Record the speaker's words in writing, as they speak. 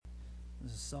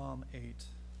This is Psalm 8.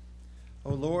 O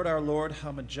Lord, our Lord,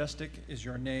 how majestic is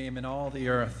your name in all the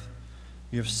earth.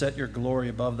 You have set your glory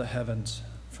above the heavens.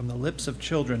 From the lips of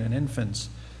children and infants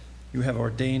you have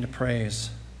ordained praise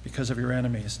because of your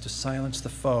enemies, to silence the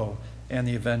foe and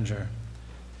the avenger.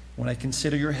 When I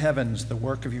consider your heavens, the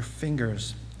work of your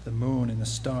fingers, the moon and the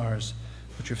stars,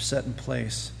 which you have set in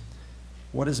place,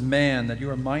 what is man that you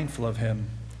are mindful of him,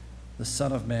 the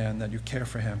Son of Man that you care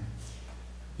for him?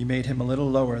 You made him a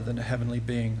little lower than the heavenly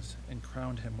beings and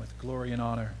crowned him with glory and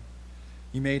honor.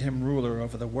 You made him ruler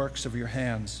over the works of your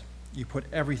hands. You put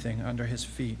everything under his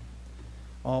feet,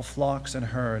 all flocks and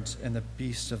herds and the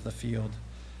beasts of the field,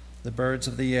 the birds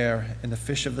of the air and the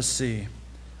fish of the sea,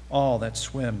 all that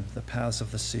swim the paths of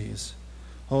the seas.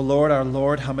 O Lord, our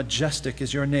Lord, how majestic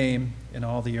is your name in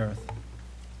all the earth.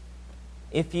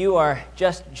 If you are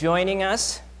just joining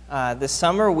us this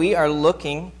summer, we are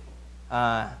looking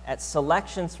at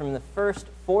selections from the first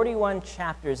 41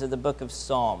 chapters of the book of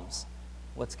Psalms,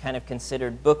 what's kind of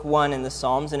considered book one in the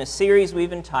Psalms, in a series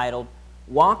we've entitled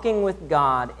Walking with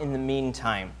God in the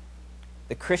Meantime,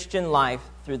 the Christian Life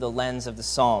Through the Lens of the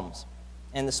Psalms.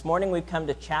 And this morning we've come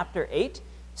to chapter 8,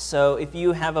 so if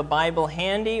you have a Bible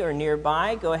handy or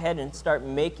nearby, go ahead and start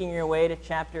making your way to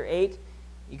chapter 8.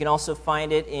 You can also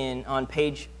find it on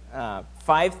page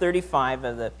 535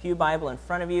 of the Pew Bible in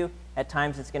front of you. At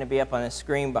times it's going to be up on the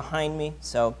screen behind me.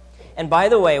 And by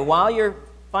the way, while you're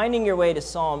finding your way to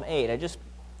Psalm 8, I just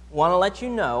want to let you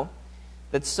know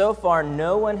that so far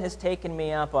no one has taken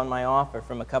me up on my offer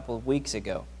from a couple of weeks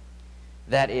ago,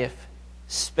 that if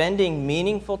spending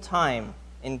meaningful time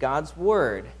in God's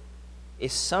Word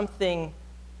is something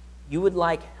you would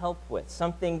like help with,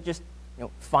 something just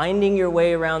finding your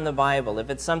way around the Bible, if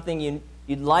it's something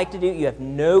you'd like to do, you have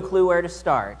no clue where to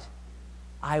start,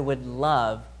 I would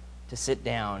love to sit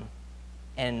down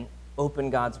and open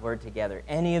God's Word together.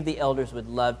 Any of the elders would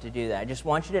love to do that. I just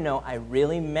want you to know I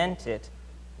really meant it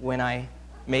when I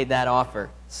made that offer.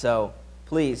 So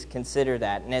please consider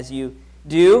that. And as you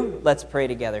do, let's pray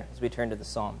together as we turn to the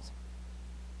Psalms.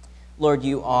 Lord,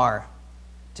 you are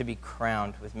to be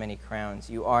crowned with many crowns.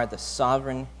 You are the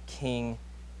sovereign King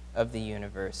of the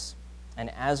universe. And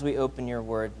as we open your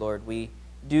Word, Lord, we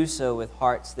do so with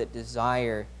hearts that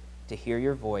desire to hear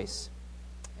your voice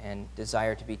and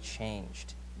desire to be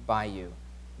changed by you,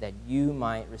 that you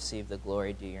might receive the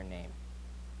glory due your name.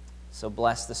 So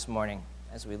bless this morning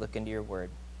as we look into your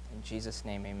word. In Jesus'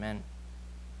 name, amen.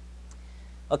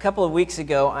 A couple of weeks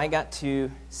ago, I got to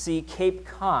see Cape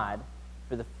Cod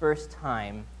for the first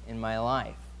time in my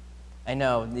life. I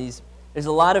know, there's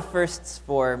a lot of firsts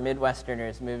for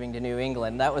Midwesterners moving to New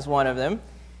England. That was one of them.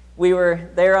 We were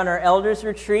there on our elders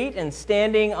retreat and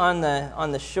standing on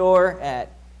the shore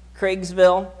at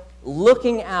Craigsville,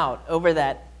 looking out over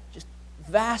that just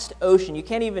vast ocean. You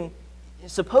can't even,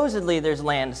 supposedly there's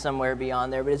land somewhere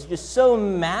beyond there, but it's just so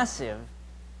massive,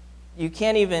 you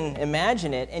can't even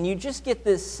imagine it. And you just get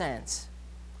this sense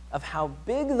of how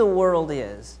big the world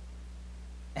is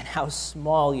and how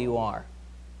small you are.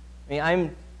 I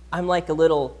mean, I'm like a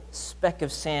little speck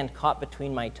of sand caught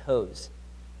between my toes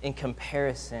in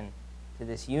comparison to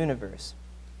this universe.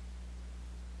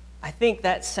 I think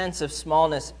that sense of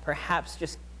smallness perhaps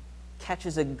just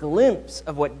catches a glimpse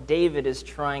of what David is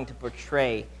trying to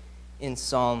portray in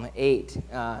Psalm 8,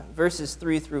 verses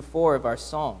 3 through 4 of our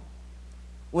psalm.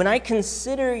 When I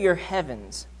consider your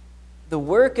heavens, the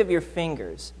work of your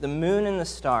fingers, the moon and the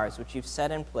stars which you've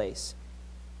set in place,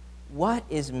 what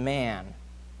is man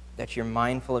that you're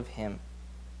mindful of him,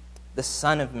 the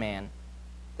Son of Man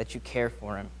that you care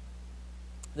for him?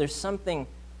 There's something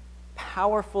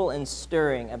powerful and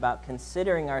stirring about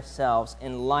considering ourselves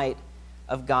in light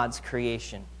of God's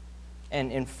creation.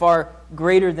 And far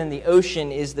greater than the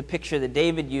ocean is the picture that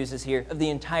David uses here of the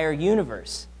entire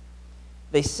universe.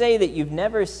 They say that you've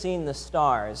never seen the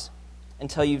stars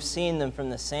until you've seen them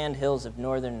from the sand hills of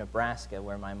northern Nebraska,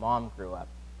 where my mom grew up.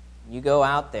 You go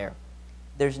out there,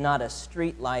 there's not a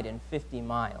street light in 50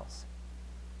 miles.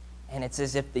 And it's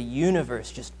as if the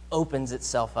universe just opens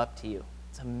itself up to you.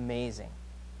 It's amazing.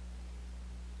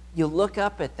 You look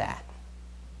up at that,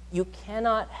 you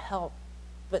cannot help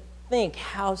but think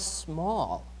how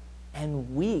small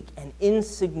and weak and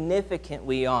insignificant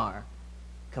we are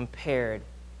compared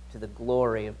to the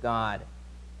glory of God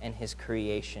and his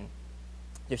creation.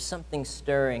 There's something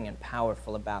stirring and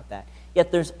powerful about that.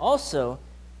 Yet there's also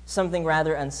something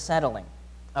rather unsettling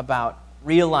about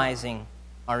realizing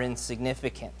our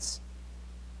insignificance.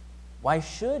 Why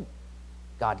should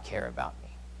God care about me?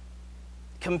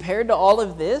 Compared to all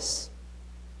of this,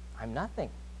 I'm nothing.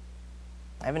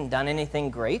 I haven't done anything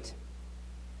great.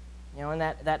 And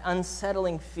that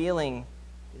unsettling feeling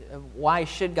why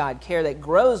should God care, that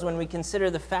grows when we consider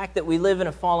the fact that we live in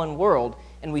a fallen world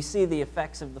and we see the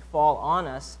effects of the fall on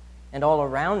us and all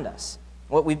around us,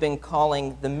 what we've been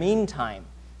calling the meantime.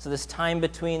 So this time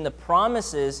between the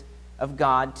promises of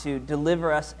God to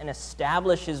deliver us and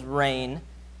establish his reign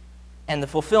and the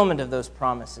fulfillment of those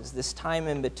promises, this time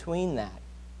in between that.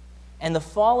 And the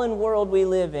fallen world we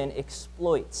live in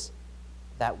exploits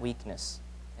that weakness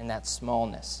and that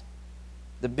smallness.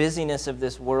 The busyness of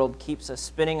this world keeps us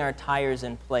spinning our tires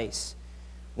in place,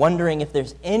 wondering if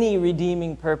there's any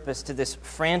redeeming purpose to this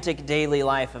frantic daily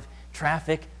life of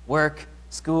traffic, work,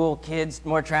 school, kids,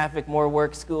 more traffic, more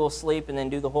work, school, sleep, and then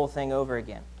do the whole thing over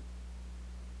again.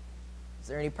 Is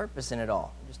there any purpose in it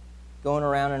all? Just going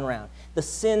around and around. The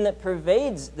sin that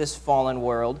pervades this fallen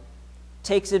world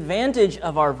takes advantage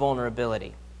of our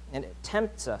vulnerability, and it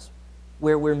tempts us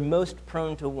where we're most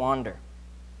prone to wander.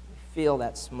 We feel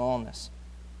that smallness.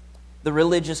 The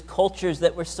religious cultures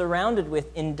that we're surrounded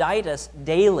with indict us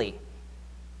daily.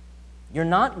 You're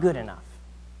not good enough.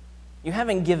 You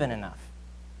haven't given enough.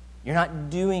 You're not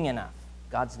doing enough.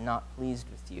 God's not pleased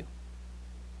with you.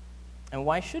 And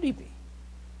why should he be?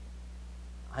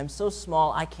 I'm so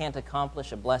small, I can't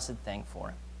accomplish a blessed thing for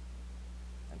him.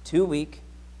 I'm too weak.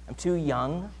 I'm too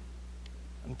young.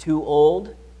 I'm too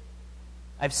old.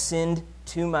 I've sinned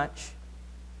too much.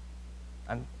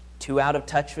 I'm too out of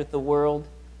touch with the world.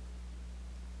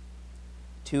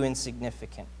 Too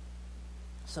insignificant.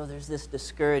 So there's this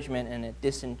discouragement and a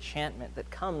disenchantment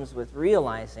that comes with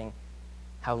realizing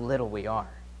how little we are.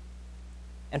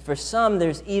 And for some,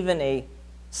 there's even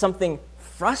something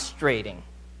frustrating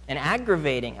and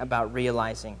aggravating about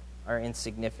realizing our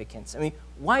insignificance. I mean,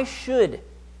 why should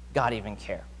God even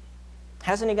care?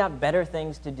 Hasn't he got better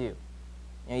things to do?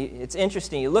 You know, it's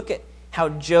interesting. You look at how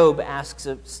Job asks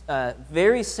a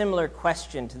very similar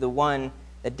question to the one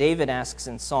that David asks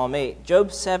in Psalm 8.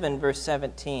 Job 7, verse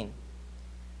 17.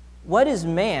 What is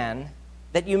man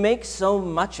that you make so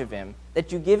much of him,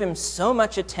 that you give him so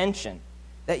much attention,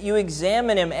 that you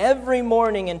examine him every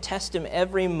morning and test him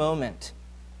every moment?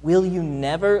 Will you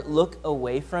never look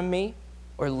away from me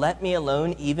or let me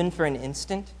alone even for an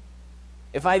instant?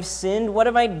 If I've sinned, what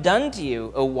have I done to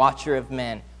you, O watcher of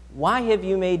men? Why have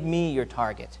you made me your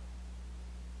target?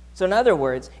 So in other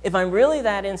words, if I'm really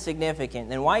that insignificant,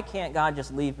 then why can't God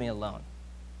just leave me alone?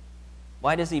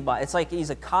 Why does he it's like he's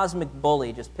a cosmic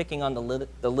bully just picking on the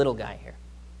little guy here.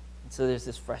 And so there's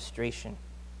this frustration.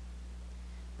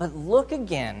 But look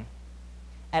again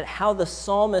at how the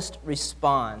psalmist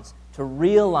responds to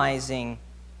realizing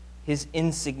his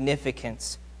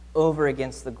insignificance over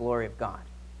against the glory of God.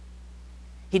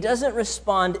 He doesn't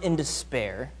respond in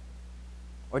despair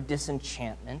or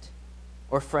disenchantment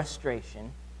or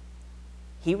frustration.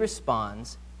 He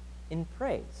responds in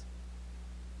praise.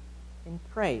 In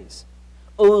praise.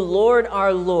 O Lord,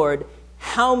 our Lord,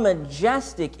 how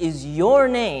majestic is your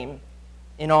name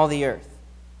in all the earth.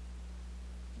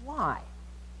 Why?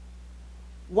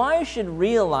 Why should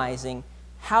realizing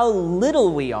how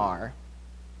little we are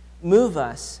move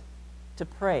us to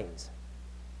praise?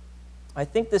 I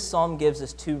think this psalm gives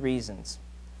us two reasons.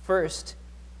 First,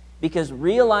 because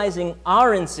realizing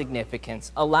our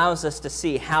insignificance allows us to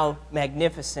see how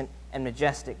magnificent and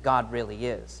majestic God really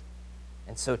is,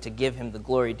 and so to give him the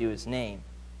glory due his name.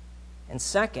 And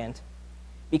second,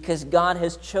 because God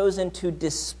has chosen to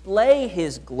display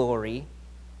his glory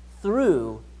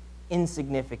through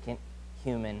insignificant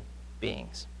human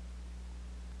beings.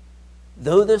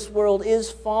 Though this world is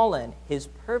fallen, his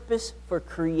purpose for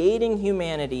creating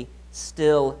humanity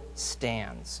still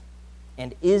stands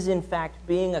and is in fact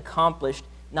being accomplished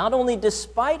not only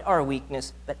despite our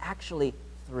weakness, but actually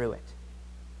through it.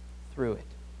 Through it.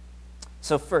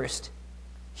 So first,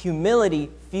 humility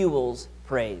fuels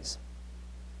praise.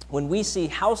 When we see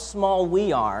how small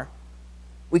we are,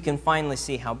 we can finally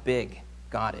see how big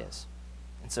God is.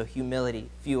 And so humility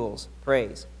fuels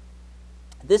praise.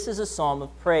 This is a psalm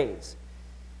of praise.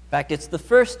 In fact, it's the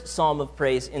first psalm of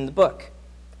praise in the book.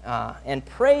 And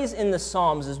praise in the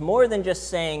Psalms is more than just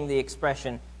saying the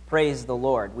expression, praise the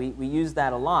Lord. We use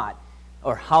that a lot,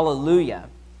 or hallelujah.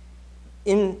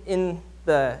 In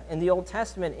the Old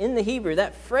Testament, in the Hebrew,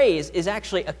 that phrase is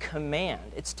actually a command.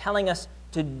 It's telling us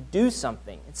to do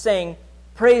something. It's saying,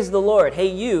 praise the Lord. Hey,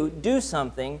 you, do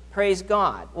something. Praise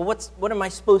God. Well, what am I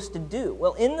supposed to do?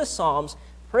 Well, in the Psalms,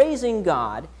 praising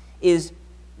God is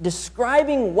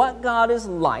describing what God is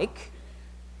like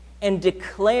and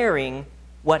declaring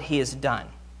what he has done.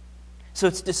 So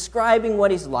it's describing what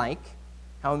he's like,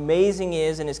 how amazing he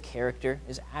is in his character,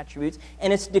 his attributes,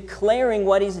 and it's declaring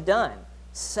what he's done,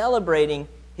 celebrating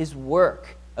his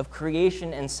work of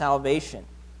creation and salvation.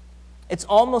 It's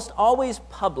almost always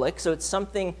public, so it's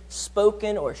something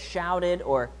spoken or shouted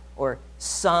or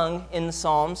sung in the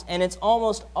Psalms, and it's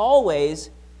almost always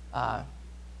public,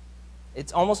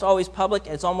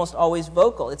 and it's almost always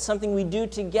vocal. It's something we do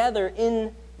together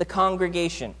in the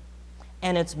congregation,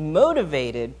 and it's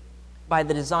motivated by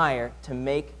the desire to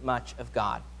make much of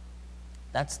God.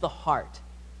 That's the heart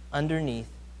underneath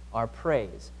our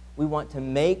praise. We want to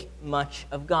make much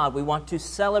of God. We want to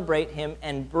celebrate Him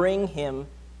and bring Him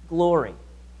glory.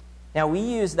 Now, we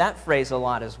use that phrase a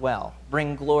lot as well,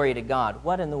 bring glory to God.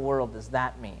 What in the world does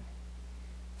that mean?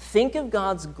 Think of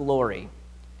God's glory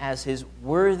as His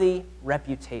worthy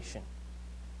reputation.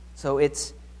 So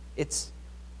it's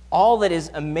all that is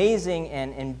amazing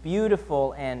and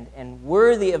beautiful and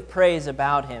worthy of praise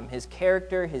about Him, His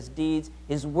character, His deeds,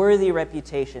 His worthy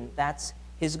reputation. That's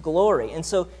His glory. And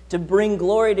so to bring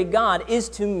glory to God is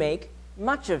to make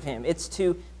much of Him. It's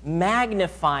to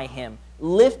magnify Him,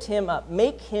 lift Him up,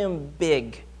 make Him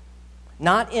big.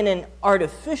 Not in an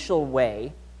artificial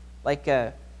way, like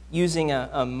using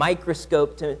a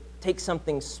microscope to take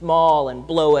something small and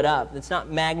blow it up. It's not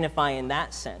magnifying in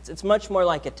that sense. It's much more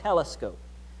like a telescope.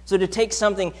 So to take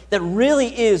something that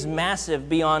really is massive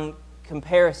beyond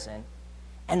comparison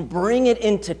and bring it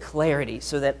into clarity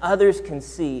so that others can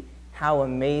see how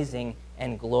amazing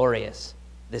and glorious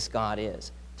this God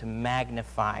is, to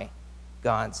magnify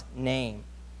God's name.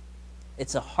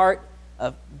 It's a heart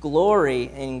of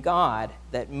glory in God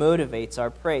that motivates our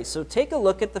praise. So take a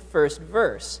look at the first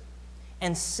verse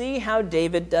and see how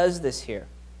David does this here.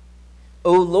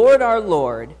 O Lord, our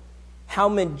Lord, how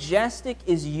majestic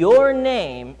is your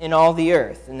name in all the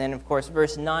earth. And then, of course,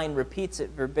 verse 9 repeats it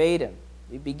verbatim.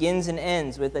 It begins and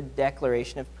ends with a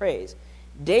declaration of praise.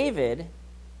 David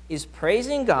is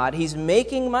praising God. He's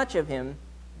making much of Him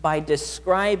by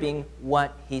describing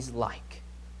what He's like.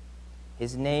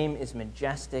 His name is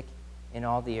majestic in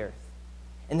all the earth.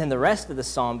 And then the rest of the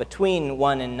psalm, between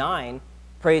 1 and 9,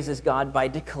 praises God by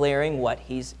declaring what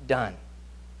He's done.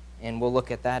 And we'll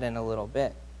look at that in a little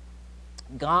bit.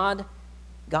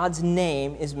 God's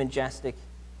name is majestic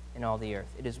in all the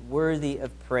earth. It is worthy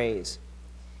of praise.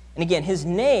 And again, His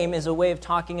name is a way of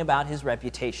talking about His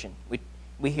reputation.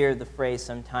 We hear the phrase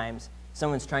sometimes,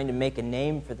 someone's trying to make a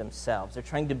name for themselves. They're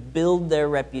trying to build their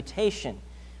reputation.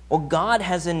 Well, God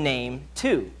has a name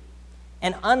too.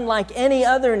 And unlike any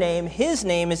other name, His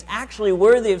name is actually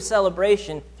worthy of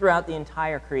celebration throughout the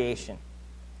entire creation.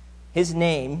 His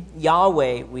name,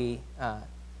 Yahweh, we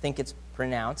think it's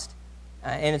pronounced,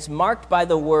 and it's marked by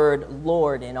the word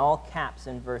Lord in all caps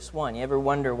in verse 1. You ever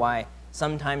wonder why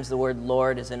sometimes the word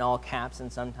Lord is in all caps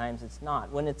and sometimes it's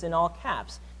not? When it's in all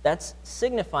caps, that's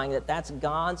signifying that that's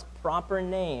God's proper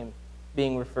name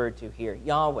being referred to here,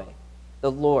 Yahweh,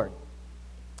 the Lord.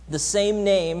 The same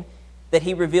name that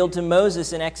He revealed to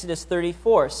Moses in Exodus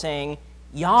 34, saying,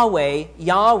 Yahweh,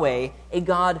 Yahweh, a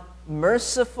God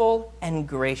merciful and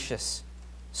gracious,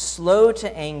 slow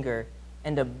to anger,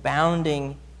 and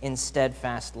abounding in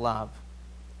steadfast love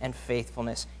and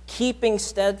faithfulness, keeping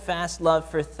steadfast love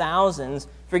for thousands,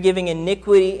 forgiving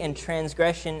iniquity and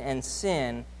transgression and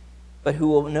sin, but who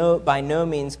will by no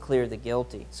means clear the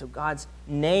guilty. So God's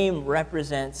name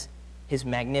represents His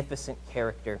magnificent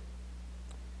character,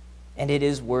 and it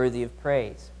is worthy of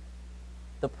praise.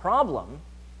 The problem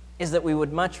is that we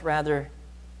would much rather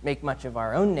make much of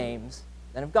our own names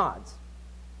than of God's,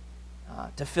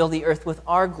 to fill the earth with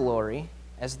our glory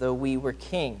as though we were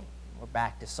king. We're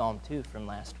back to Psalm 2 from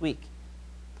last week.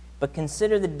 But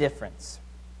consider the difference.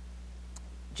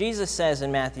 Jesus says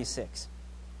in Matthew 6,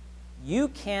 you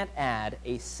can't add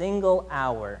a single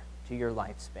hour to your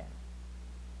lifespan.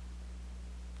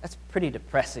 That's pretty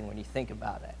depressing when you think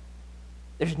about it.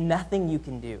 There's nothing you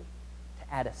can do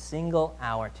to add a single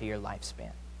hour to your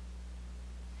lifespan.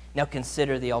 Now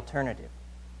consider the alternative.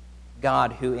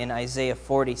 God, who in Isaiah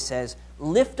 40 says,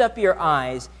 lift up your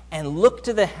eyes and look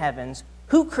to the heavens.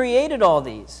 Who created all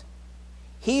these?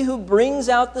 He who brings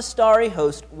out the starry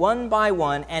host one by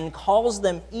one and calls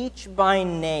them each by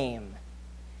name.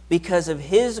 Because of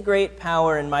His great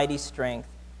power and mighty strength,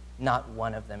 not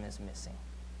one of them is missing.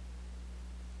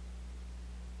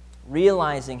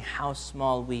 Realizing how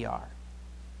small we are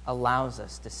allows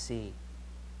us to see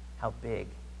how big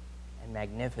and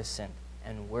magnificent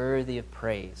and worthy of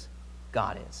praise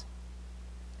God is.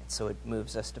 And so it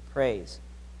moves us to praise.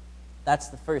 That's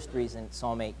the first reason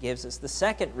Psalm 8 gives us. The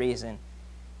second reason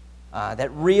that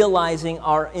realizing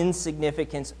our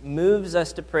insignificance moves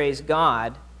us to praise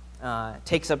God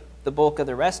takes up the bulk of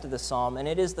the rest of the psalm, and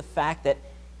it is the fact that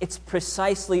it's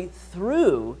precisely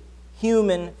through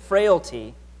human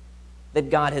frailty that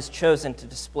God has chosen to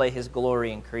display His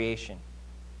glory in creation.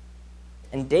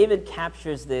 And David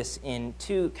captures this in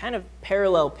two kind of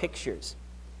parallel pictures.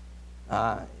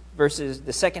 The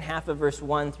second half of verse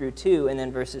 1 through 2, and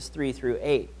then verses 3 through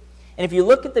 8. And if you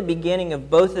look at the beginning of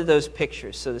both of those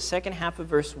pictures, so the second half of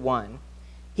verse 1,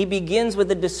 he begins with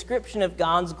a description of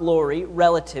God's glory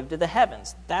relative to the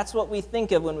heavens. That's what we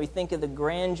think of when we think of the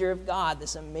grandeur of God,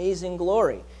 this amazing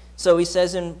glory. So he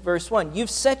says in verse 1, "You've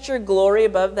set your glory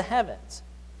above the heavens."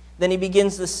 Then he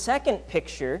begins the second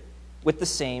picture with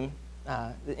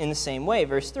in the same way,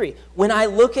 verse 3. "When I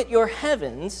look at your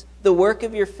heavens, the work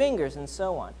of your fingers," and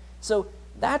so on. So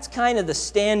that's kind of the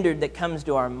standard that comes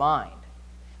to our mind.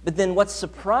 But then what's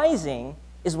surprising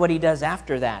is what he does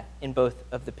after that in both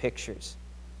of the pictures,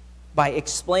 by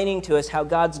explaining to us how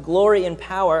God's glory and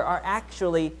power are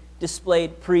actually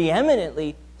displayed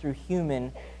preeminently through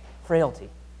human frailty,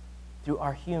 through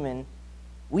our human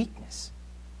weakness,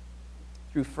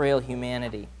 through frail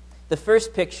humanity. The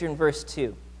first picture in verse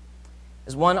 2,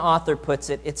 as one author puts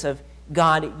it, it's of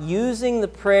God using the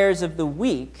prayers of the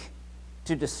weak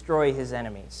to destroy his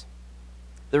enemies.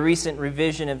 The recent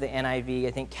revision of the NIV,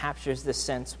 I think, captures this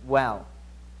sense well.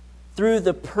 "Through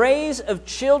the praise of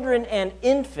children and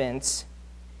infants,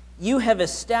 you have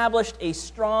established a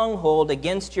stronghold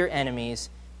against your enemies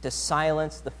to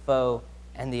silence the foe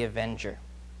and the avenger."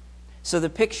 So the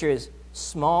picture is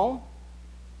small,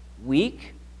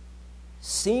 weak,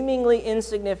 seemingly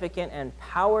insignificant and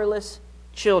powerless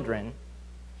children,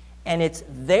 and it's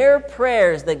their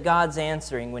prayers that God's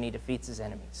answering when he defeats his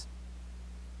enemies.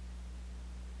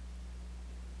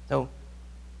 So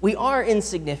we are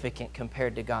insignificant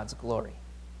compared to God's glory,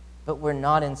 but we're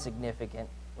not insignificant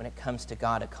when it comes to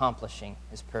God accomplishing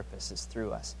his purposes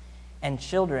through us. And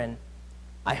children,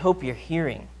 I hope you're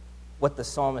hearing what the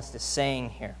psalmist is saying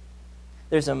here.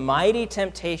 There's a mighty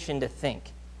temptation to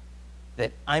think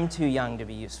that I'm too young to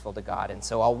be useful to God, and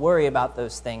so I'll worry about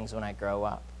those things when I grow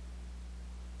up.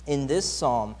 In this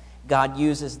psalm, God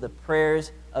uses the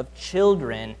prayers of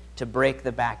children to break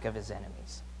the back of his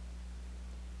enemies.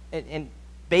 And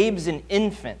babes and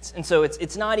infants. And so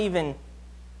it's not even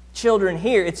children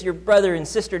here, it's your brother and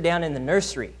sister down in the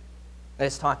nursery that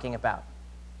it's talking about.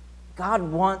 God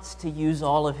wants to use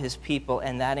all of his people,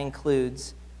 and that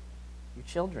includes your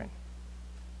children.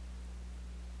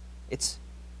 It's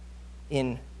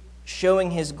in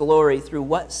showing his glory through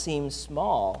what seems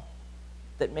small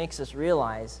that makes us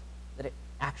realize that it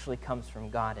actually comes from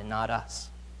God and not us.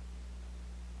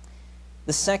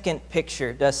 The second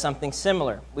picture does something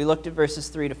similar. We looked at verses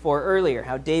 3 to 4 earlier,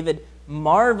 how David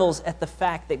marvels at the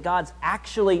fact that God's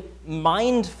actually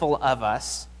mindful of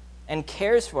us and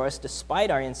cares for us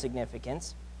despite our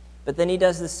insignificance. But then he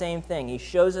does the same thing. He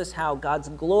shows us how God's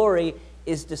glory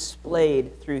is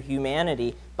displayed through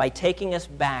humanity by taking us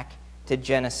back to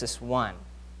Genesis 1,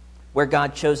 where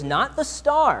God chose not the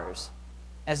stars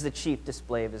as the chief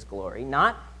display of his glory,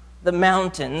 not the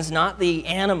mountains, not the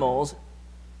animals,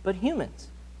 but humans.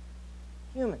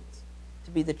 Humans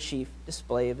to be the chief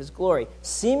display of his glory.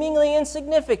 Seemingly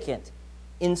insignificant,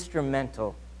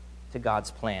 instrumental to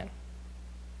God's plan.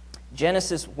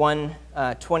 Genesis 1,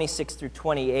 26 through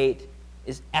 28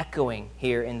 is echoing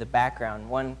here in the background.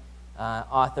 One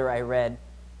author I read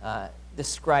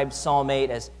described Psalm 8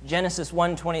 as Genesis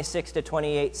 1, 26 to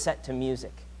 28 set to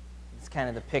music. It's kind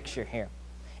of the picture here.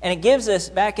 And it gives us,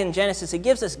 back in Genesis, it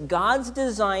gives us God's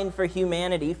design for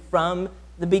humanity from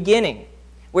the beginning,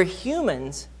 where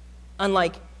humans,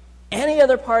 unlike any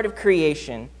other part of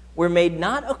creation, were made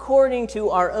not according to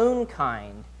our own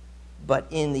kind, but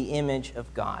in the image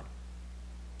of God.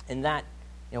 And that,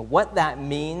 what that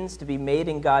means to be made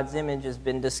in God's image has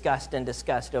been discussed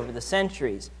over the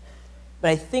centuries.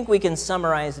 But I think we can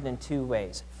summarize it in two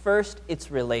ways. First, it's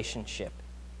relationship.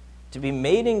 To be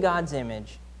made in God's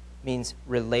image means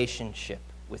relationship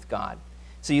with God.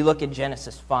 So you look at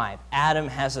Genesis 5. Adam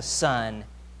has a son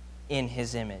in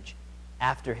his image,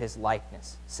 after his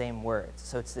likeness. Same words.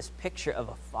 So it's this picture of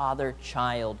a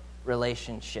father-child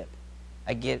relationship.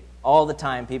 I get all the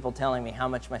time people telling me how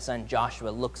much my son Joshua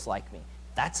looks like me.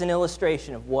 That's an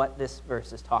illustration of what this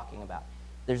verse is talking about.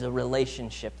 There's a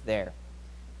relationship there.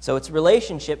 So it's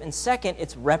relationship. And second,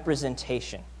 it's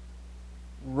representation.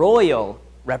 Royal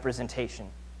representation,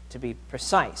 to be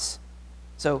precise.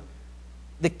 So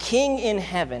the King in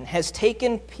heaven has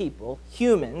taken people,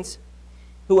 humans,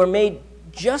 who are made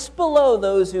just below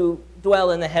those who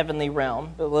dwell in the heavenly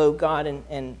realm, below God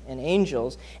and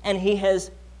angels, and he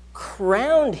has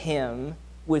crowned him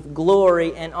with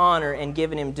glory and honor and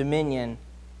given him dominion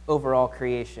over all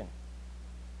creation.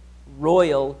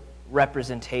 Royal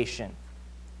representation.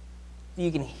 You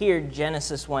can hear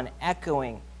Genesis 1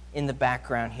 echoing in the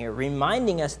background here,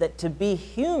 reminding us that to be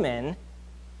human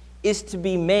is to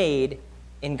be made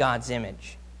in God's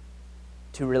image,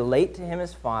 to relate to him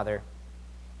as Father,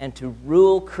 and to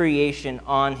rule creation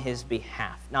on his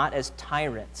behalf, not as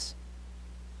tyrants,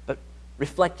 but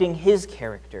reflecting his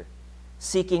character,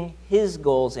 seeking his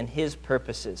goals and his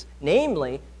purposes,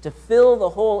 namely, to fill the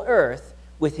whole earth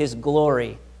with his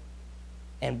glory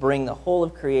and bring the whole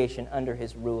of creation under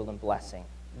his rule and blessing.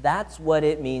 That's what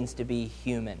it means to be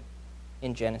human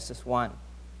in Genesis 1.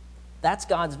 That's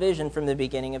God's vision from the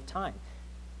beginning of time.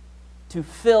 To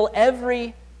fill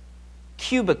every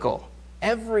cubicle,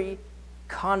 every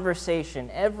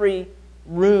conversation, every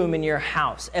room in your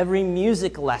house, every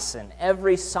music lesson,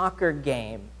 every soccer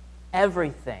game,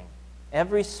 everything,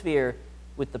 every sphere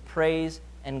with the praise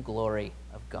and glory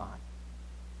of God,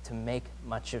 to make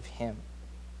much of him.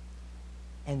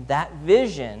 And that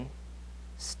vision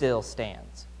still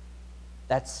stands.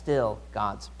 That's still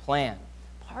God's plan.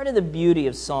 Part of the beauty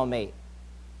of Psalm 8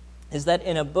 is that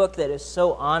in a book that is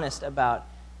so honest about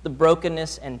the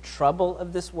brokenness and trouble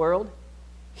of this world,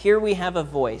 here we have a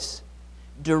voice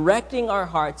directing our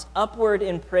hearts upward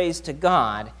in praise to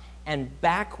God and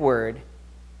backward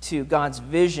to God's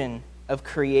vision of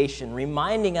creation,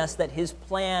 reminding us that his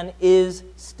plan is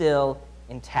still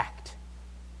intact.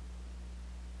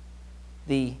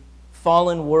 The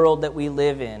fallen world that we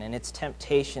live in and its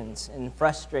temptations and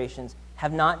frustrations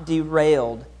have not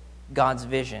derailed God's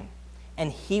vision,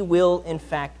 and he will, in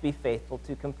fact, be faithful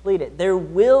to complete it. There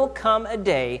will come a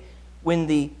day when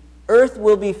the earth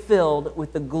will be filled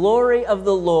with the glory of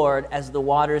the Lord as the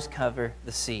waters cover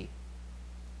the sea.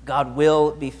 God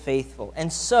will be faithful.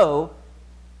 And so,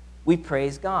 we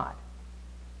praise God.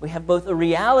 We have both a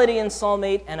reality in Psalm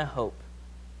 8 and a hope.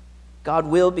 God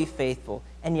will be faithful,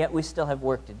 and yet we still have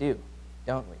work to do,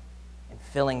 don't we? In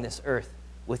filling this earth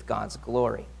with God's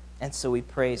glory. And so we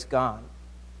praise God.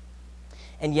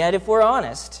 And yet, if we're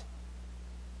honest,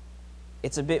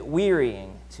 it's a bit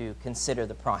wearying to consider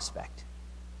the prospect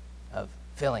of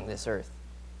filling this earth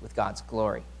with God's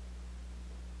glory.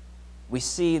 We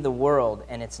see the world,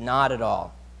 and it's not at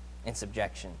all in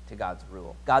subjection to God's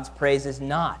rule. God's praise is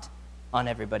not on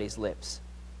everybody's lips,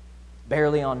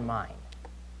 barely on mine.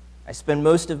 I spend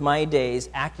most of my days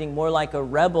acting more like a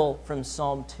rebel from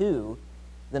Psalm 2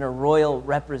 than a royal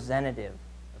representative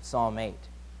of Psalm 8.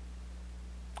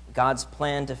 God's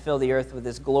plan to fill the earth with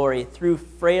his glory through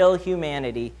frail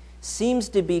humanity seems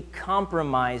to be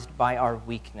compromised by our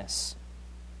weakness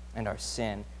and our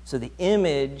sin. So the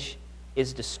image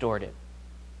is distorted.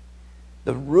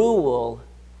 The rule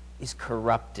is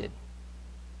corrupted.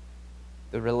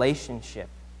 The relationship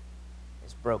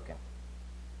is broken.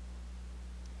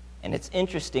 And it's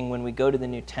interesting when we go to the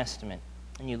New Testament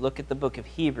and you look at the book of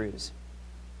Hebrews,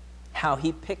 how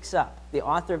he picks up, the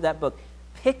author of that book,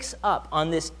 picks up on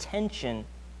this tension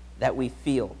that we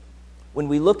feel. When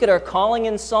we look at our calling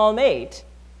in Psalm 8,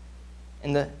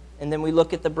 and then we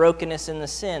look at the brokenness and the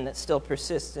sin that still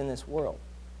persists in this world.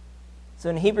 So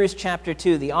in Hebrews chapter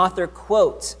 2, the author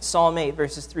quotes Psalm 8,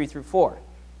 verses 3 through 4,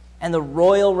 and the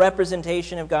royal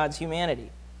representation of God's humanity.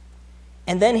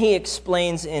 And then he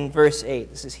explains in verse 8,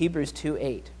 this is Hebrews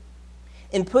 2:8.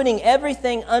 In putting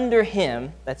everything under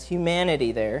him, that's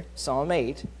humanity there, Psalm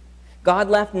 8, God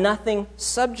left nothing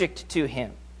subject to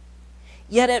him.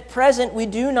 Yet at present we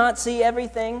do not see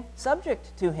everything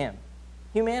subject to him,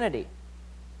 humanity.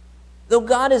 Though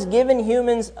God has given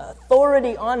humans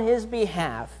authority on his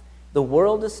behalf, the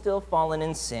world is still fallen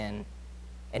in sin,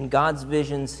 and God's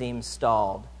vision seems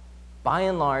stalled, by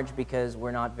and large because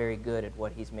we're not very good at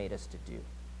what he's made us to do.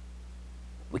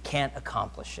 We can't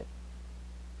accomplish it.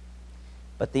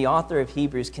 But the author of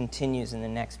Hebrews continues in the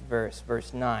next verse,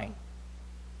 verse 9.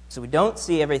 So we don't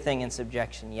see everything in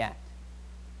subjection yet,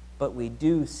 but we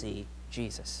do see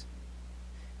Jesus,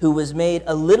 who was made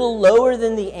a little lower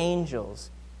than the angels,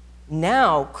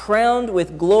 now crowned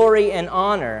with glory and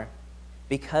honor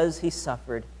because he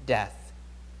suffered death,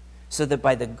 so that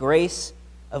by the grace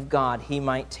of God he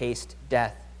might taste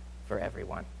death for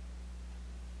everyone.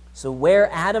 So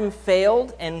where Adam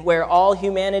failed and where all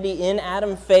humanity in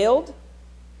Adam failed,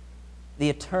 the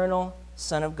eternal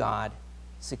Son of God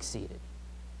succeeded.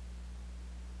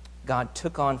 God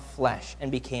took on flesh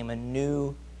and became a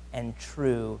new and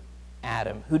true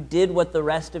Adam, who did what the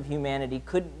rest of humanity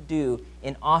couldn't do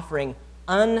in offering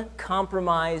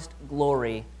uncompromised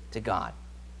glory to God.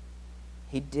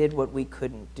 He did what we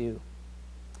couldn't do,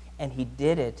 and he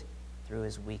did it through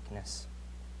his weakness.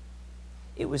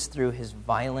 It was through his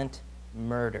violent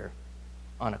murder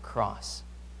on a cross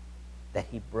that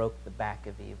he broke the back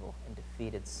of evil and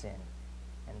defeated sin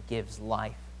and gives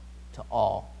life to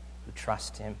all who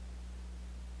trust him.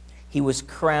 He was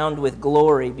crowned with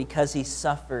glory because he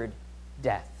suffered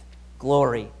death.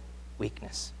 glory,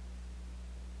 weakness.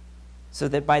 So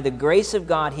that by the grace of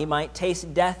God, he might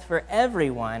taste death for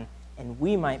everyone, and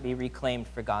we might be reclaimed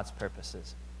for God's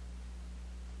purposes.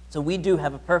 So we do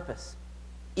have a purpose.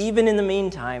 Even in the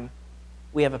meantime,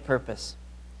 we have a purpose.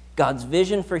 God's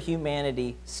vision for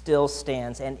humanity still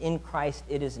stands, and in Christ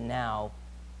it is now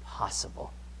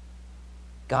possible.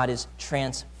 God is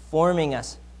transforming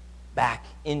us back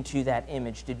into that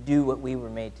image to do what we were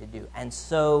made to do. And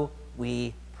so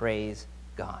we praise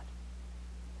God.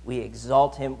 We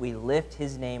exalt him, we lift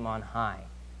his name on high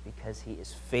because he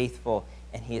is faithful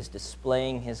and he is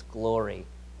displaying his glory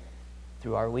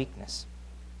through our weakness.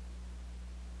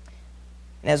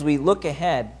 And as we look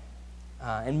ahead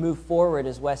and move forward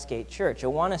as Westgate Church, I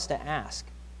want us to ask,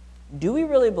 do we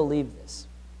really believe this?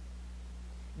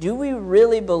 Do we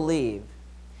really believe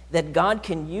that God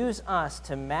can use us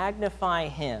to magnify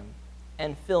him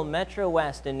and fill Metro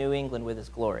West and New England with his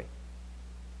glory?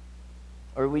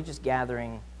 Or are we just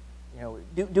gathering,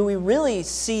 do we really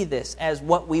see this as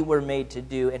what we were made to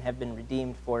do and have been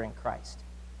redeemed for in Christ?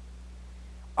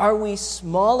 Are we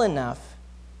small enough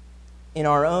in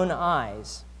our own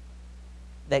eyes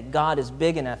that God is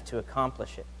big enough to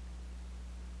accomplish it?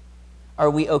 Are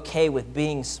we okay with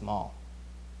being small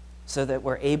so that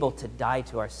we're able to die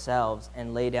to ourselves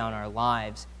and lay down our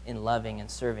lives in loving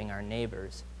and serving our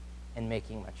neighbors and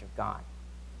making much of God?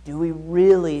 Do we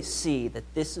really see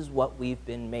that this is what we've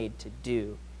been made to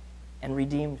do and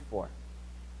redeemed for?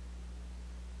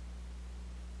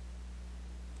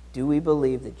 Do we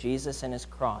believe that Jesus and his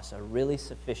cross are really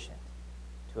sufficient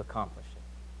to accomplish it?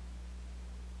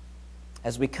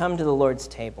 As we come to the Lord's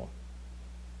table,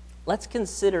 let's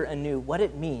consider anew what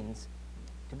it means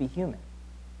to be human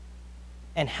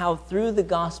and how through the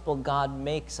gospel God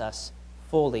makes us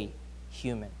fully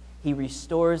human. He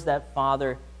restores that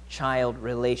father-child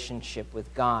relationship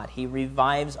with God. He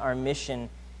revives our mission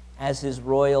as his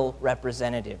royal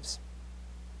representatives,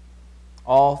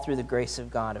 all through the grace of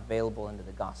God available into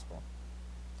the gospel,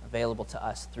 available to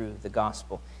us through the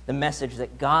gospel. The message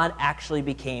that God actually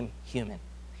became human.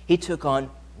 He took on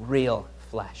real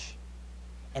flesh,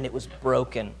 and it was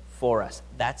broken for us.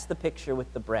 That's the picture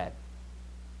with the bread.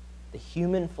 The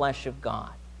human flesh of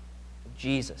God,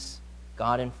 Jesus,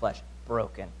 God in flesh,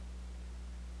 broken.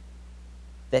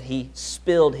 That he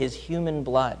spilled his human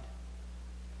blood.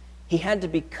 He had to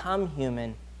become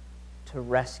human to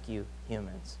rescue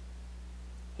humans.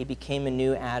 He became a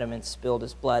new Adam and spilled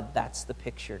his blood. That's the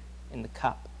picture in the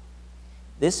cup.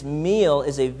 This meal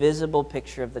is a visible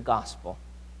picture of the gospel.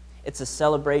 It's a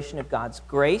celebration of God's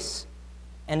grace,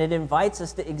 and it invites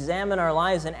us to examine our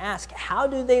lives and ask, how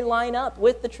do they line up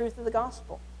with the truth of the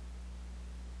gospel?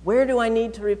 Where do I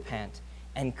need to repent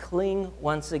and cling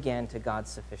once again to God's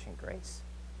sufficient grace?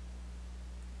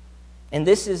 And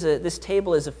this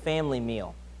table is a family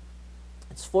meal.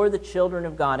 It's for the children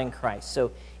of God in Christ.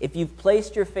 So if you've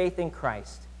placed your faith in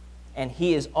Christ and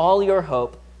he is all your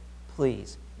hope,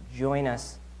 please join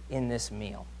us in this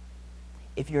meal.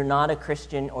 If you're not a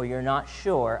Christian or you're not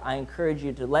sure, I encourage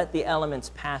you to let the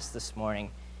elements pass this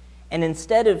morning. And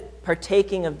instead of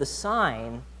partaking of the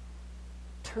sign,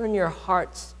 turn your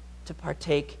hearts to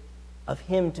partake of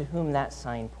him to whom that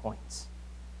sign points,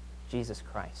 Jesus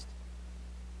Christ.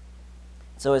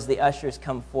 So as the ushers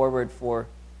come forward for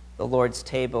the Lord's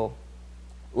table,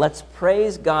 let's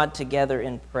praise God together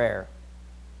in prayer,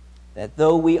 that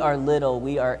though we are little,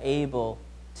 we are able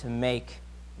to make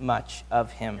much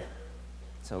of him.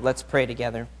 So let's pray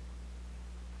together.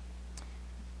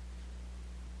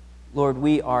 Lord,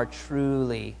 we are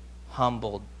truly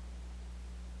humbled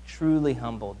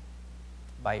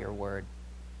by your word,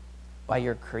 by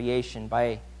your creation,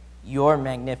 by your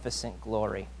magnificent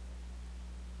glory.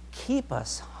 Keep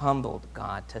us humbled,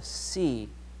 God, to see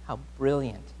how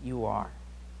brilliant you are.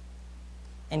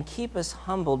 And keep us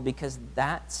humbled because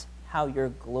that's how your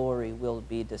glory will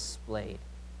be displayed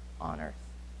on earth.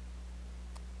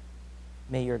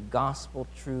 May your gospel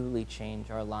truly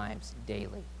change our lives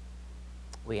daily.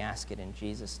 We ask it in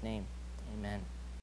Jesus' name. Amen.